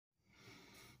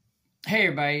Hey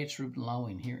everybody, it's Ruben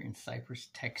Lowing here in Cypress,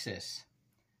 Texas.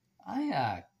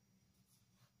 I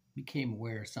became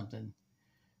aware of something.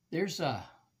 There's a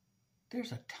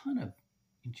ton of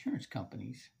insurance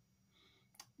companies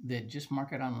that just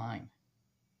market online,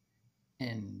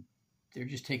 and they're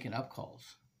just taking up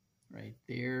calls, right?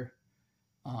 They're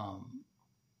um,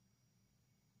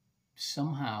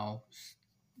 somehow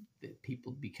that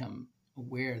people become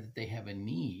aware that they have a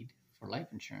need for life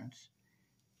insurance,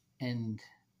 and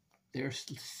they're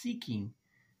seeking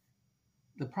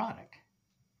the product.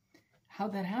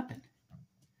 How'd that happen?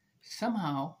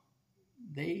 Somehow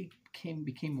they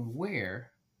became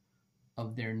aware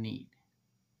of their need,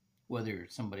 whether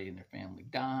somebody in their family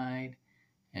died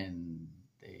and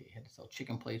they had to sell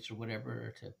chicken plates or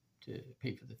whatever to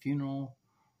pay for the funeral,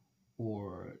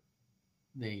 or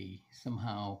they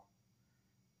somehow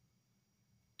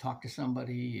talked to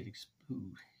somebody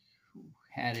who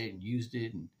had it and used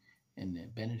it and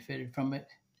benefited from it.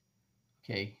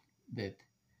 Okay,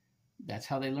 that's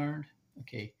how they learned.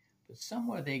 Okay, but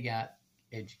somewhere they got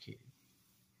educated,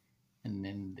 and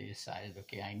then they decided,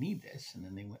 okay, I need this, and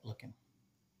then they went looking.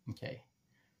 Okay,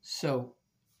 so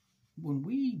when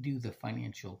we do the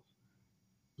financial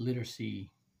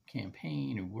literacy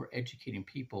campaign and we're educating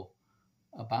people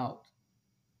about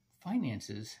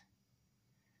finances,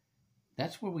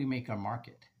 that's where we make our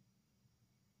market.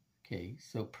 Okay,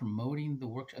 so promoting the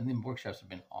workshops, and then workshops have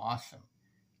been awesome.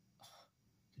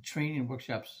 The training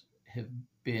workshops have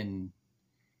been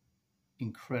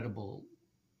incredible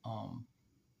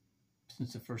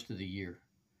since the first of the year.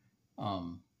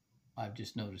 I've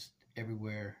just noticed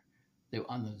everywhere.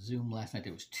 On the Zoom last night,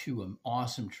 there was two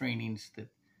awesome trainings that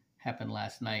happened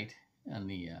last night on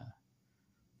the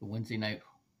Wednesday night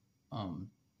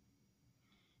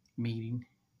meeting.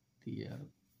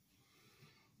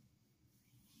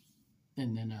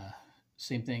 And then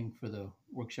same thing for the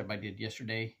workshop I did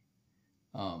yesterday.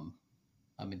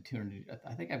 I've been tuning.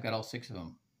 I think I've got all 6 of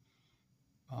them,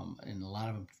 and a lot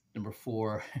of them. Number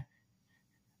four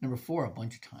a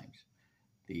bunch of times.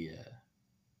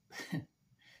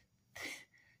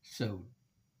 So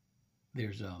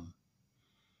there's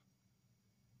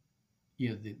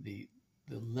the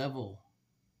level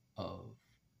of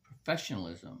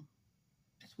professionalism.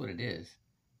 That's what it is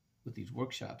with these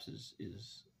workshops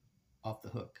is off the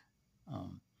hook.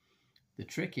 The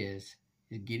trick is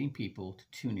getting people to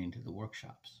tune into the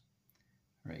workshops,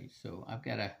 right? So I've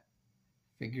got to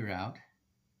figure out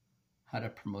how to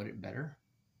promote it better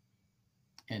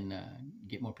and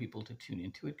get more people to tune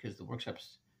into it, because the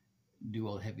workshops do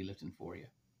all the heavy lifting for you.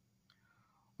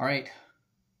 All right.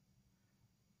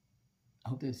 I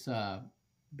hope this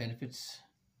benefits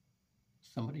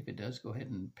somebody. If it does, go ahead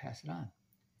and pass it on.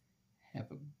 Have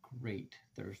a great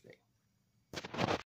Thursday.